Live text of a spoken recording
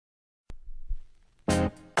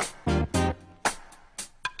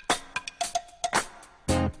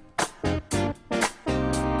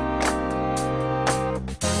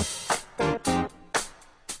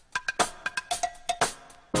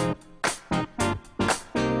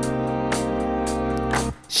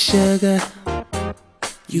Sugar,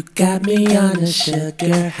 you got me on a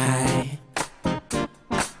sugar high.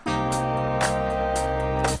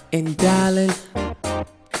 And darling,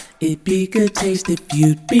 it'd be good taste if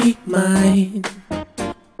you'd be mine.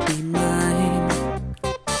 Be mine.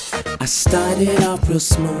 I started off real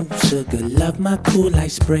smooth, sugar, love my cool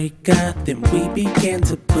icebreaker. Then we began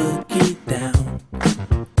to boogie down.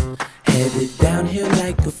 Headed downhill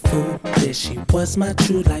like a fool. There she was, my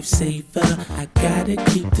true lifesaver. I gotta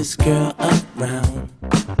keep this girl around.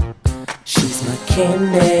 She's my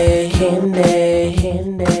candy, candy,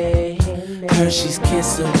 candy, candy. Hershey's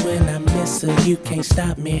kisser when I miss her. You can't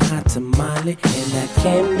stop me, hot tamale. And I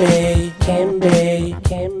can be, can be,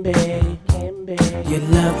 can be, can be. Your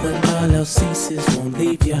love when all else ceases won't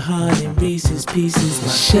leave your heart in Reese's Pieces. My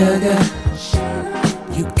sugar,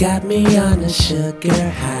 you got me on a sugar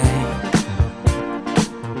high.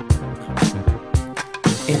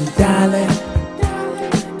 And darling,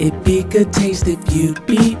 it'd be good taste if you'd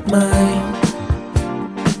be mine.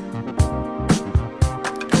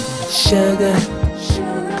 Sugar,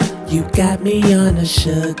 you got me on a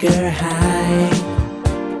sugar high.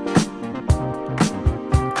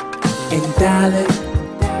 And darling,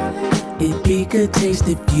 it'd be good taste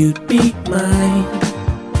if you'd be mine.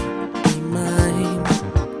 Be mine.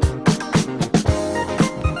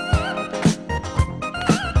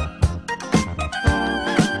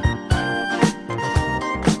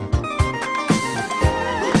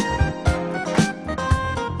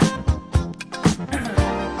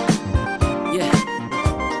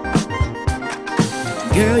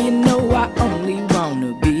 Girl, you know I only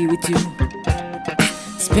wanna be with you.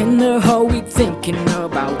 Spend the whole week thinking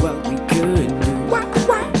about what we could do.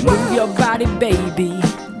 Move your body, baby,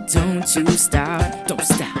 don't you stop, don't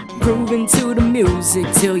stop. Grooving to the music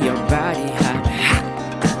till your body hot, hot.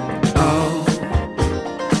 Oh,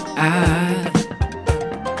 I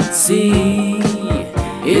see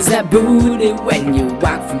is that booty when you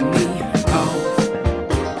walk for me. Oh,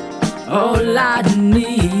 all I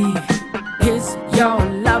need is your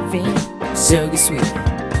loving, sugar sweet.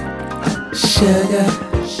 Sugar,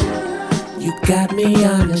 you got me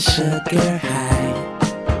on a sugar high.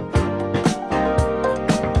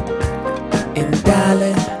 And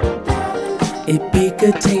darling, it'd be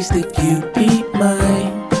good taste if you'd be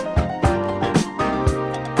mine.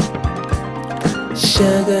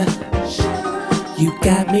 Sugar, you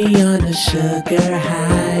got me on a sugar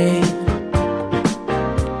high.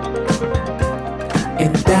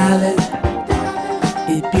 And darling,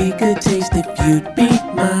 it'd be good taste if you'd be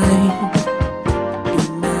mine. Be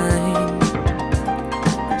mine.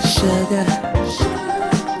 Sugar,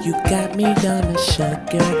 you got me on a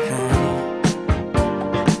sugar high.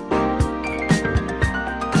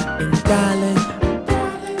 And darling,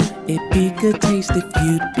 it'd be good taste if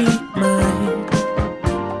you'd be mine.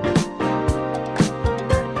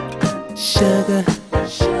 Sugar,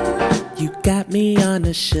 you got me on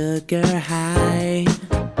a sugar high.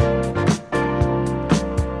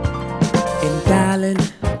 And darling,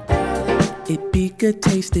 it'd be good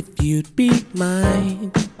taste if you'd be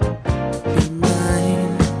mine.